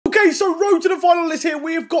Okay, so road to the final list here.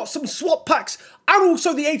 We have got some swap packs and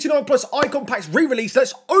also the 89 plus icon packs re-released.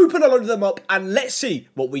 Let's open a load of them up and let's see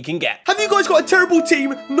what we can get. Have you guys got a terrible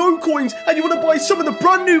team, no coins, and you want to buy some of the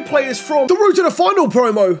brand new players from the road to the final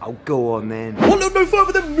promo? Oh, go on then. Well, look no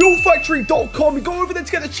further than mulefactory.com. Go over there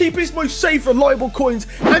to get the cheapest, most safe, reliable coins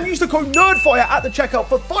and use the code NERDFIRE at the checkout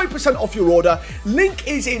for 5% off your order. Link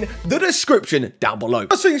is in the description down below.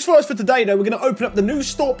 First things first for today, though, we're going to open up the new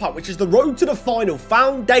store pack, which is the road to the final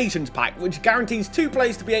Foundations pack, which guarantees 2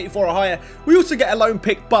 players to be 84 or higher. We also get a lone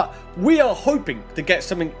pick, but we are hoping to get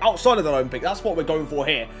something outside of the lone pick. That's what we're going for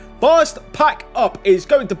here. First pack up is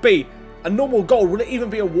going to be a normal goal. Will it even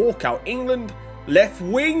be a walkout? England left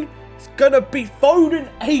wing. It's going to be Foden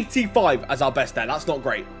 85 as our best there. That's not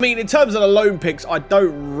great. I mean, in terms of the lone picks, I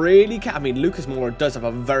don't really care. I mean, Lucas Moura does have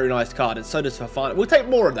a very nice card, and so does Fafana. We'll take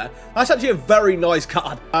Moura there. That's actually a very nice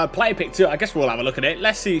card. Player pick 2. I guess we'll have a look at it.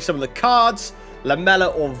 Let's see some of the cards.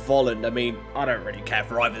 Lamella or Volland. I mean, I don't really care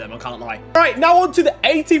for either of them, I can't lie. All right, now on to the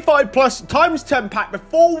 85 plus times 10 pack.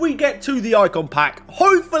 Before we get to the icon pack,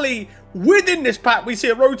 hopefully within this pack, we see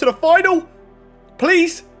a road to the final.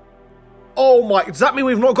 Please. Oh my, does that mean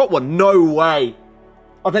we've not got one? No way.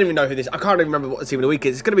 I don't even know who this, I can't even remember what the team of the week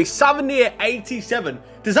is. It's going to be Savanier 87.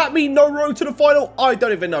 Does that mean no road to the final? I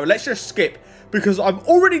don't even know. Let's just skip because I'm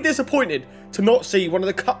already disappointed to not see one of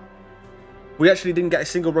the We actually didn't get a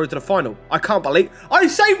single road to the final. I can't believe. I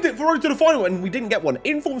saved it for road to the final and we didn't get one.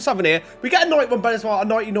 Inform Savanier. We get a 91 Benzema, a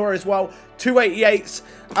 90 Nora as well. 288s,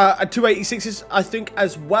 and 286s, I think,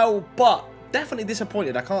 as well. But definitely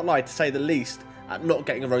disappointed, I can't lie, to say the least, at not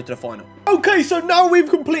getting a road to the final. Okay, so now we've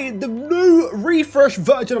completed the new refresh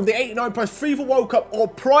version of the 89 plus FIFA World Cup or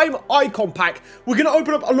Prime Icon Pack. We're going to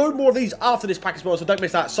open up a load more of these after this pack as well, so don't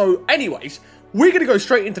miss that. So anyways, we're going to go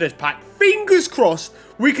straight into this pack. Fingers crossed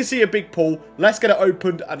we can see a big pull. Let's get it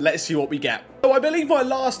opened and let's see what we get. So I believe my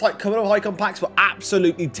last couple of icon packs were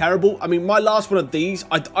absolutely terrible. I mean, my last one of these,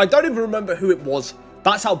 I don't even remember who it was.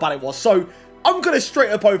 That's how bad it was. So I'm going to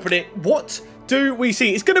straight up open it. What do we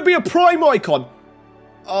see? It's going to be a Prime icon.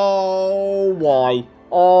 Oh, why?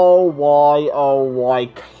 Oh, why? Oh,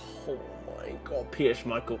 why? Oh, my God. Peter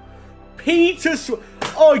Schmeichel.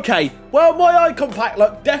 Okay. Well, my icon pack,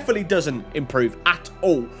 look, definitely doesn't improve at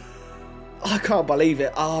all. I can't believe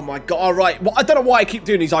it. Oh, my God. All right. Well, I don't know why I keep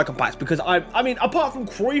doing these icon packs because I mean, apart from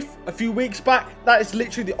Cruyff a few weeks back, that is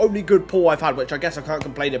literally the only good pull I've had, which I guess I can't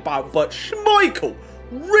complain about. But Schmeichel,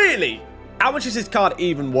 really? How much is this card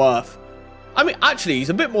even worth? I mean, actually, he's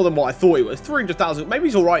a bit more than what I thought he was. 300,000. Maybe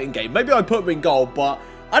he's all right in game. Maybe I put him in goal, but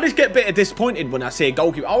I just get a bit disappointed when I see a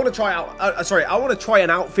goalkeeper. I want to try out. I want to try an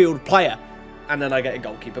outfield player, and then I get a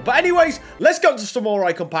goalkeeper. But anyways, let's go into some more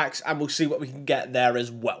icon packs, and we'll see what we can get there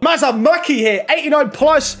as well. Mazamaki here, 89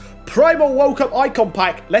 plus Primal World Cup icon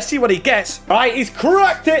pack. Let's see what he gets. All right, he's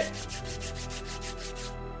cracked it.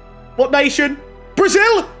 What nation?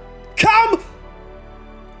 Brazil. Come.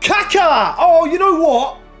 Kaká. Oh, you know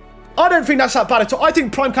what? I don't think that's that bad at all. I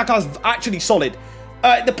think Prime Kaká is actually solid.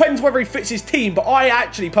 It depends whether he fits his team, but I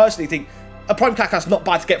actually personally think a Prime Kaká is not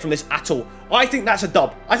bad to get from this at all. I think that's a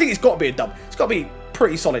dub. I think it's got to be a dub. It's got to be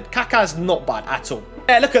pretty solid. Kaká's not bad at all.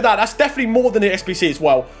 Yeah, look at that. That's definitely more than the SBC as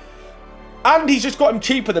well. And he's just got him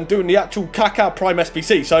cheaper than doing the actual Kaká Prime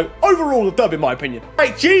SBC. So overall, a dub in my opinion.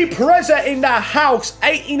 Right, G Preza in the house.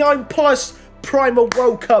 89 plus Primal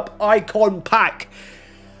World Cup icon pack.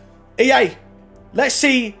 EA, let's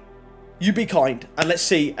see. You be kind, and let's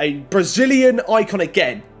see a Brazilian icon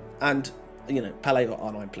again. And, you know, Pele or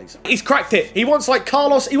R9, please. He's cracked it. He wants, like,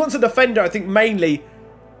 Carlos. He wants a defender, I think, mainly.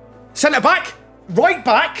 Centre back. Right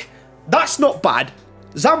back. That's not bad.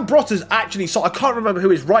 Zambrotta's actually... So I can't remember who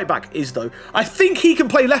his right back is, though. I think he can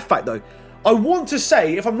play left back, though. I want to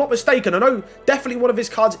say, if I'm not mistaken, I know definitely one of his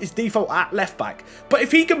cards is default at left back. But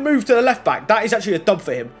if he can move to the left back, that is actually a dub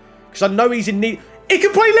for him. Because I know he's in need... He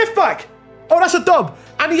can play left back! Oh, that's a dub.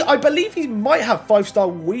 And I believe he might have 5-star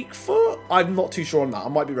weak foot. I'm not too sure on that. I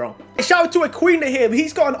might be wrong. Shout out to Aquina here.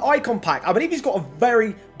 He's got an icon pack. I believe he's got a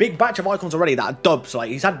very big batch of icons already that are dubs.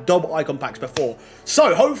 Like, he's had dub icon packs before.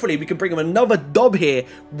 So, hopefully, we can bring him another dub here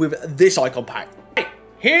with this icon pack. Right,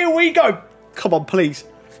 here we go. Come on, please.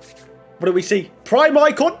 What do we see? Prime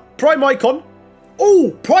icon. Prime icon.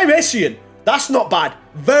 Oh, Prime Essien. That's not bad.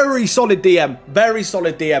 Very solid DM. Very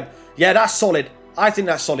solid DM. Yeah, that's solid. I think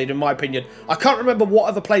that's solid in my opinion. I can't remember what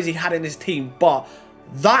other players he had in his team, but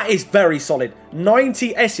that is very solid.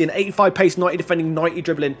 90 Essien, 85 pace, 90 defending, 90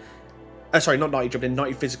 dribbling. Sorry, not 90 dribbling,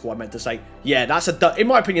 90 physical, I meant to say. Yeah, that's a dub. In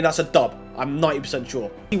my opinion, that's a dub. I'm 90%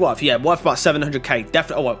 sure. Worth about 700k.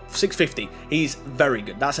 Definitely, oh, well, 650. He's very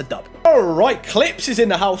good. That's a dub. All right, Clips is in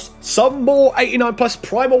the house. Some more 89 plus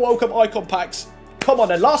Primal World Cup icon packs. Come on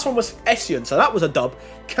then. Last one was Essien, so that was a dub.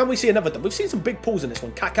 Can we see another dub? We've seen some big pulls in this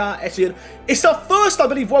one. Kaká, Essien. It's the first, I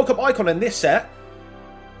believe, World Cup icon in this set.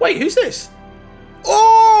 Wait, who's this?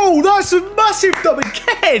 Oh, that's a massive dub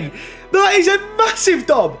again. That is a massive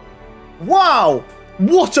dub. Wow.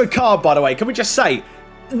 What a card, by the way. Can we just say,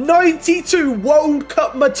 92 World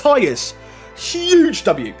Cup Matthias. Huge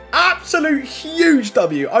W. Absolute huge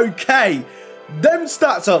W. Okay. Them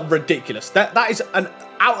stats are ridiculous. That is an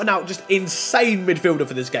out-and-out just insane midfielder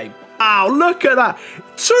for this game. Wow, look at that.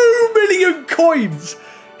 2 million coins.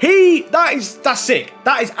 That's sick.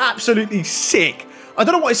 That is absolutely sick. I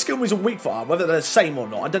don't know what his skill moves on weak foot are, whether they're the same or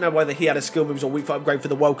not. I don't know whether he had a skill moves on weak foot upgrade for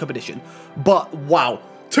the World Cup edition. But wow,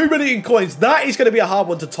 2 million coins. That is going to be a hard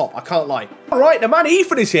one to top. I can't lie. All right, the man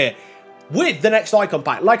Ethan is here with the next icon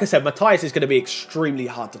pack. Like I said, Matthias is going to be extremely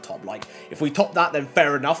hard to top. Like, if we top that, then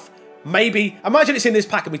fair enough. Maybe. Imagine it's in this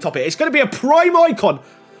pack and we top it. It's going to be a prime icon.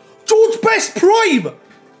 George Best Prime.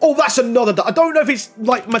 Oh, that's another. I don't know if it's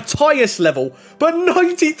like Matthias level, but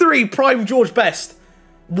 93 prime George Best.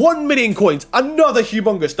 1 million coins. Another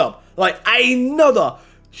humongous dub. Like, another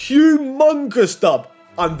humongous dub.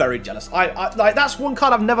 I'm very jealous. Like, that's one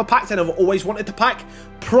card I've never packed and I've always wanted to pack.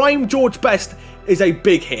 Prime George Best is a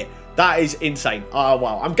big hit. That is insane. Oh,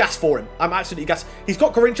 wow. I'm gassed for him. I'm absolutely gassed. He's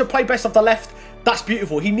got Garincha, play best off the left. That's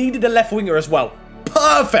beautiful. He needed a left winger as well.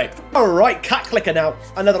 Perfect. All right, Cat Clicker now.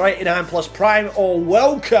 Another 89 plus Prime or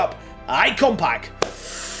World Cup icon pack.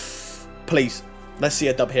 Please. Let's see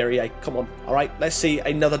a dub here, EA. Come on. All right, let's see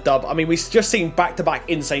another dub. I mean, we've just seen back-to-back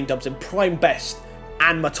insane dubs in Prime Best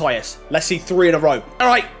and Matthias. Let's see 3 in a row. All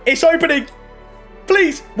right, it's opening.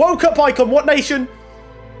 Please. World Cup icon. What nation?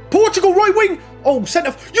 Portugal, right wing. Oh,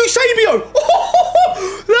 centre. Eusebio.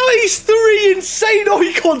 Oh, that is 3 insane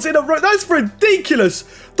icons in a row. That's ridiculous.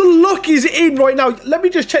 The luck is in right now. Let me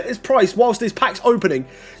just check this price whilst this pack's opening.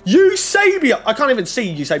 Eusebio. I can't even see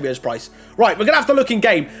Eusebio's price. Right, we're going to have to look in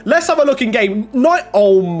game. Let's have a look in game.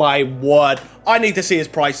 Oh, my word. I need to see his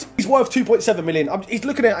price. He's worth 2.7 million. He's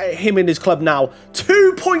looking at him in his club now.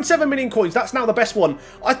 2.7 million coins. That's now the best one.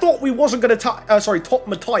 I thought we wasn't going to top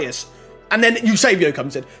Matthias. And then Eusebio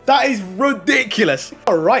comes in. That is ridiculous.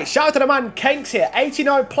 All right, shout out to the man Kenks here.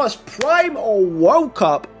 89 plus Prime or World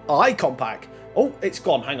Cup icon pack. Oh, it's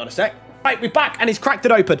gone. Hang on a sec. Right, we're back and he's cracked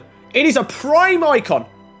it open. It is a Prime icon.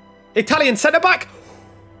 Italian centre-back.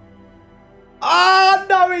 Ah,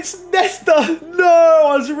 no, it's Nesta. No,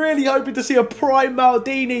 I was really hoping to see a Prime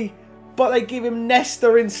Maldini, but they give him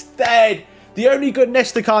Nesta instead. The only good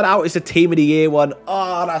Nesta card out is the Team of the Year one.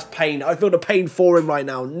 Ah, that's pain. I feel the pain for him right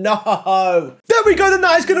now. No. There we go. Then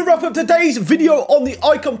that is going to wrap up today's video on the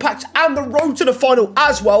icon packs and the road to the final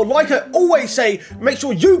as well. Like I always say, make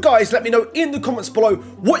sure you guys let me know in the comments below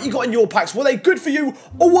what you got in your packs. Were they good for you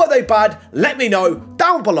or were they bad? Let me know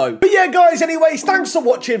down below. But yeah, guys, anyways, thanks for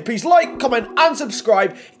watching. Please like, comment, and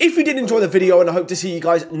subscribe if you did enjoy the video, and I hope to see you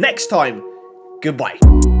guys next time. Goodbye.